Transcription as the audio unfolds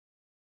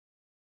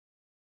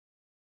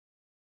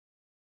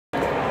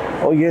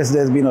Oh yes,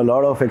 there's been a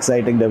lot of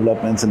exciting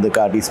developments in the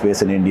CAR-T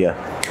space in India.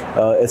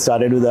 It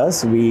started with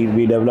us.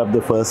 We developed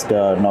the first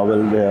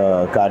novel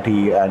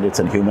CAR-T, and it's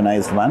a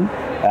humanized one.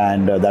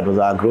 And that was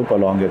our group,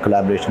 along a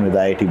collaboration with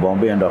IIT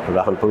Bombay and Dr.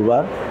 Rahul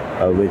Purwar,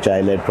 which I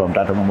led from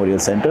Tata Memorial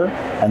Center.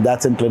 And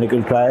that's in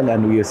clinical trial,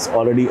 and we is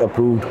already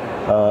approved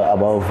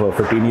above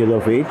 15 years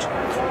of age.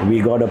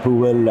 We got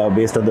approval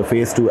based on the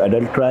phase 2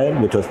 adult trial,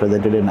 which was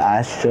presented in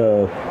ASH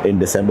in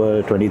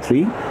December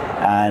 23.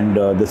 And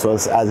this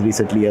was as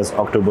recently as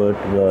October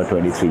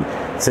 23.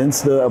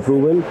 Since the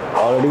approval,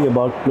 already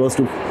about close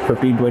to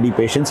 15-20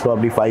 patients,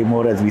 probably 5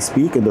 more as we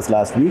speak in this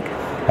last week,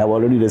 have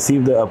already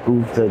received the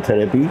approved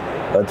therapy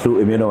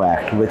through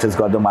Immuno-Act, which has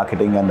got the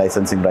marketing and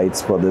licensing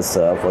rights for this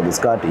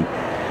CAR-T.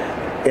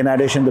 In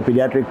addition, the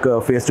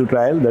pediatric phase 2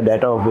 trial, the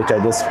data of which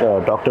I just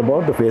talked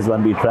about, the phase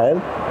 1b trial,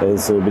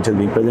 which is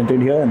being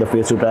presented here, and the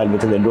phase 2 trial,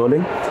 which is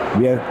enrolling.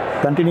 We are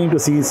continuing to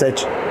see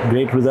such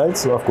great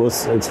results. Of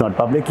course, it's not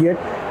public yet,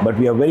 but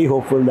we are very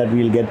hopeful that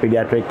we'll get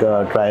pediatric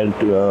trial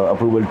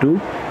approval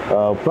too,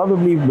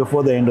 probably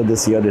before the end of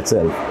this year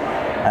itself.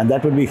 And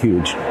that would be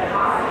huge.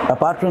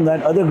 Apart from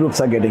that, other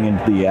groups are getting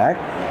into the act.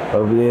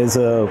 There's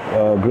a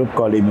group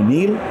called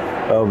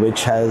Immuno-Oncology,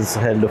 which has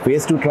held a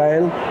phase 2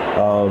 trial.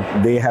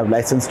 They have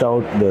licensed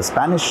out the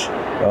Spanish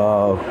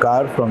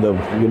CAR from the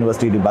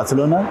University of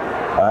Barcelona,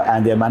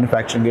 and they are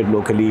manufacturing it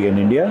locally in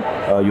India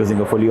using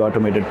a fully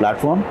automated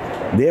platform.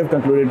 They have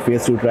concluded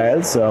phase 2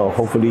 trials.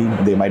 Hopefully,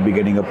 they might be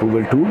getting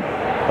approval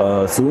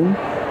too soon.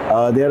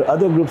 There are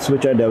other groups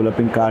which are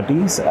developing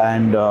CAR-Ts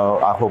and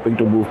are hoping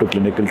to move to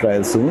clinical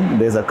trials soon.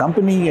 There's a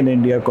company in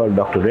India called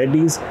Dr.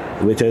 Reddy's,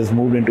 which has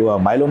moved into a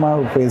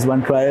myeloma phase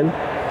 1 trial.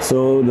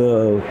 So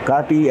the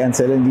CAR-T and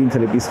cell and gene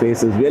therapy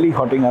space is really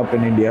hotting up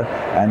in India,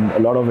 and a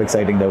lot of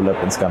exciting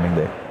developments coming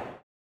there.